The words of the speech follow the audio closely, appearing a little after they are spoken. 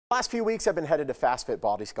Last few weeks I've been headed to Fit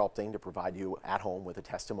Body Sculpting to provide you at home with a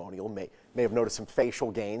testimonial. May have noticed some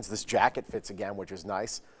facial gains. This jacket fits again, which is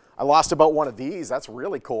nice. I lost about one of these. That's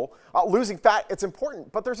really cool. Losing fat, it's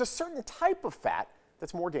important, but there's a certain type of fat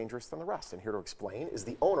that's more dangerous than the rest. And here to explain is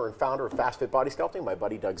the owner and founder of Fit Body Sculpting, my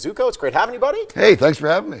buddy Doug Zuko. It's great having you, buddy. Hey, thanks for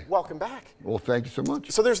having me. Welcome back. Well, thank you so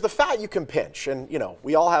much. So there's the fat you can pinch, and you know,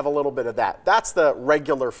 we all have a little bit of that. That's the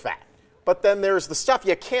regular fat. But then there's the stuff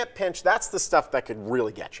you can't pinch. That's the stuff that could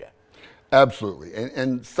really get you. Absolutely.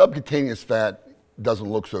 And subcutaneous fat doesn't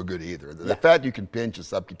look so good either. The fat you can pinch is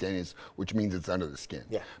subcutaneous, which means it's under the skin.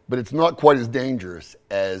 Yeah. But it's not quite as dangerous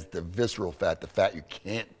as the visceral fat, the fat you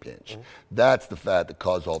can't pinch. Mm-hmm. That's the fat that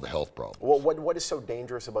causes all the health problems. Well, what is so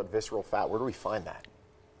dangerous about visceral fat? Where do we find that?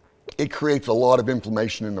 It creates a lot of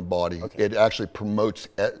inflammation in the body. Okay. It actually promotes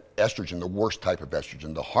estrogen, the worst type of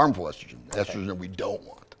estrogen, the harmful estrogen, estrogen that we don't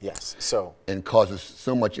want. Yes, so. And causes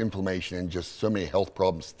so much inflammation and just so many health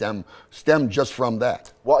problems stem just from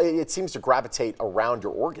that. Well, it seems to gravitate around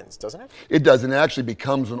your organs, doesn't it? It does, and it actually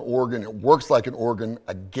becomes an organ. It works like an organ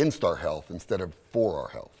against our health instead of for our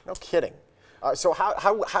health. No kidding. So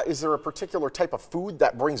how is there a particular type of food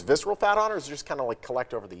that brings visceral fat on, or is it just kind of like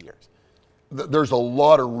collect over the years? There's a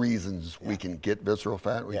lot of reasons we can get visceral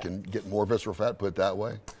fat. We can get more visceral fat, put it that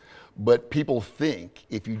way. But people think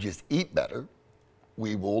if you just eat better,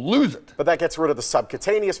 we will lose it. But that gets rid of the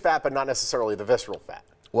subcutaneous fat, but not necessarily the visceral fat.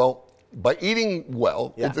 Well, by eating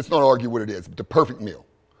well, it's not argue what it is. The perfect meal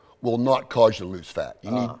will not cause you to lose fat.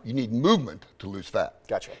 You need movement to lose fat.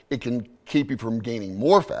 Gotcha. It can keep you from gaining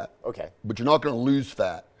more fat. Okay. But you're not going to lose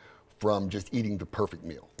fat from just eating the perfect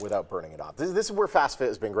meal. Without burning it off. This is where Fast Fit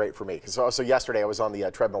has been great for me. Because so yesterday I was on the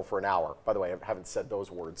treadmill for an hour. By the way, I haven't said those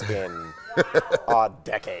words in a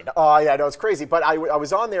decade. Yeah, no, it's crazy. But I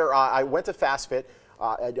was on there. I went to Fast Fit.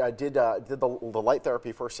 I did the light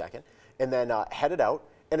therapy for a second, and then headed out.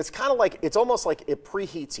 And it's kind of like, it's almost like it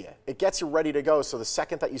preheats you. It gets you ready to go. So the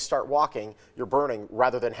second that you start walking, you're burning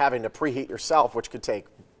rather than having to preheat yourself, which could take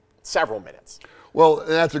several minutes. Well,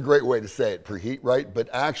 that's a great way to say it, preheat, right? But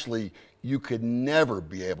actually, you could never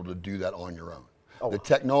be able to do that on your own. The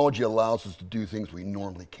technology allows us to do things we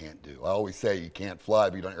normally can't do. I always say you can't fly,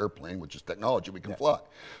 but you don't airplane, which is technology, we can fly.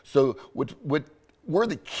 So we're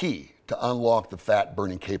the key to unlock the fat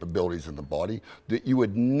burning capabilities in the body that you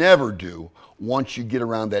would never do once you get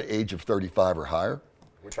around that age of 35 or higher.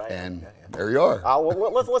 Which I am. There you are.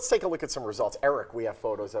 Well, let's take a look at some results. Eric, we have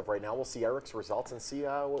photos of right now. We'll see Eric's results and see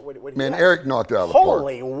what Man, Eric knocked it out of the park.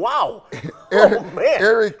 Holy wow. Eric, oh, man.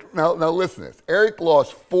 Eric, now listen to this. Eric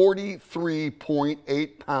lost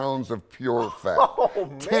 43.8 pounds of pure fat. Oh,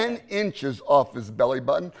 man. 10 inches off his belly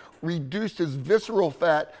button, reduced his visceral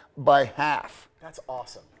fat by half. That's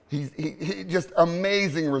awesome. He just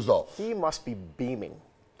amazing results. He must be beaming.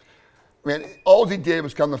 Man, all he did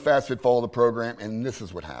was come to Fast Fit, follow the program, and this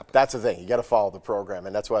is what happened. That's the thing. You got to follow the program,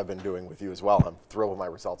 and that's what I've been doing with you as well. I'm thrilled with my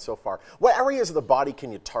results so far. What areas of the body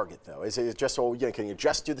can you target, though? Is it just can you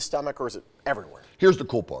just do the stomach, or is it everywhere? Here's the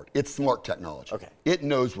cool part. It's smart technology. Okay. It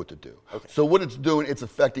knows what to do. Okay. So what it's doing, it's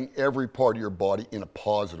affecting every part of your body in a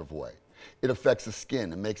positive way. It affects the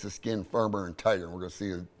skin. It makes the skin firmer and tighter. And we're going to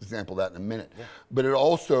see an example of that in a minute. Yeah. But it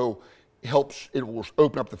also helps, it will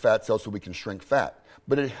open up the fat cells so we can shrink fat.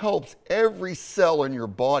 But it helps every cell in your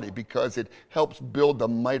body because it helps build the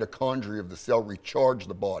mitochondria of the cell, recharge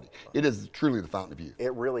the body. It is truly the fountain of youth.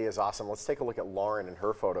 It really is awesome. Let's take a look at Lauren and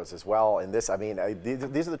her photos as well. And this, I mean,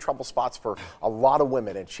 these are the trouble spots for a lot of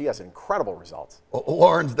women, and she has incredible results. Well,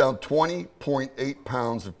 Lauren's down 20.8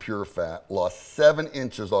 pounds of pure fat, lost 7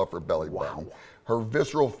 inches off her belly button. Her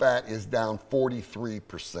visceral fat is down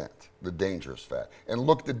 43%, the dangerous fat. And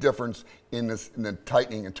look at the difference in the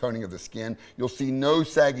tightening and toning of the skin. You'll see no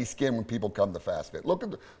saggy skin when people come to Fast Fit. Look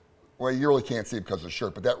at well, you really can't see it because of the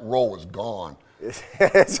shirt, but that roll is gone.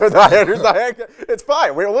 So it's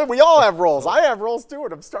fine. We all have rolls. I have rolls too,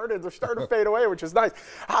 and they're starting to fade away, which is nice.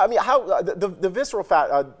 I mean, how the visceral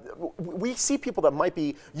fat? We see people that might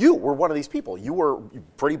be. You were one of these people. You were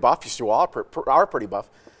pretty buff. You still are pretty buff.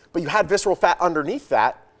 But you had visceral fat underneath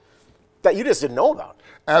that you just didn't know about.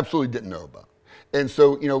 Absolutely didn't know about. And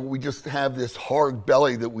so, you know, we just have this hard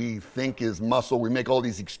belly that we think is muscle. We make all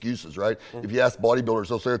these excuses, right? Mm-hmm. If you ask bodybuilders,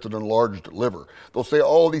 they'll say it's an enlarged liver. They'll say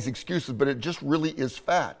all these excuses, but it just really is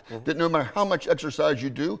fat. Mm-hmm. That no matter how much exercise you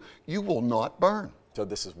do, you will not burn. So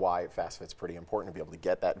this is why FastFit's pretty important, to be able to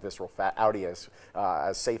get that visceral fat out of you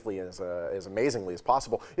as safely and as amazingly as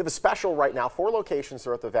possible. You have a special right now, 4 locations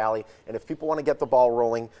throughout the Valley, and if people want to get the ball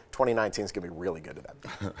rolling, 2019 is going to be really good to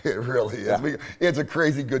them. It really is. Yeah. It's a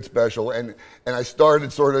crazy good special, and I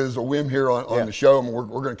started sort of as a whim here on the show, and we're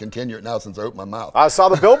going to continue it now since I opened my mouth. I saw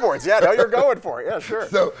the billboards. Yeah, no, you're going for it. Yeah, sure.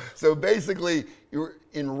 So basically, you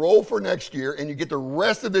enroll for next year, and you get the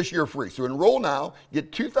rest of this year free. So enroll now,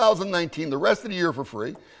 get 2019, the rest of the year for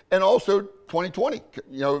free, and also 2020.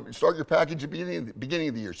 You know, start your package at the beginning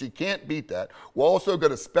of the year. So you can't beat that. We'll also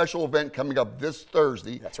got a special event coming up this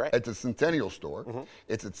Thursday. That's right. At the Centennial Store.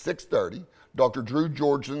 It's at 6:30. Dr. Drew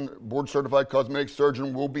Georgian, board-certified cosmetic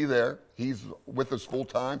surgeon, will be there. He's with us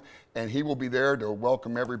full-time, and he will be there to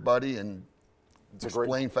welcome everybody and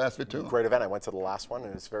explain FastFit to them. Great event. I went to the last one,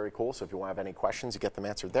 and it's very cool. So if you want to have any questions, you get them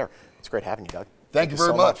answered there. It's great having you, Doug. Thank you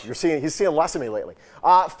very much. He's seeing less of me lately.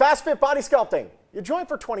 FastFit Body Sculpting. You join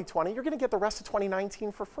for 2020, you're going to get the rest of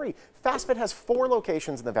 2019 for free. FastFit has 4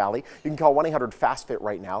 locations in the Valley. You can call 1-800-FASTFIT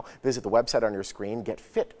right now. Visit the website on your screen. Get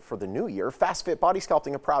fit for the new year. FastFit Body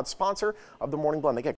Sculpting, a proud sponsor of the Morning Blend. They get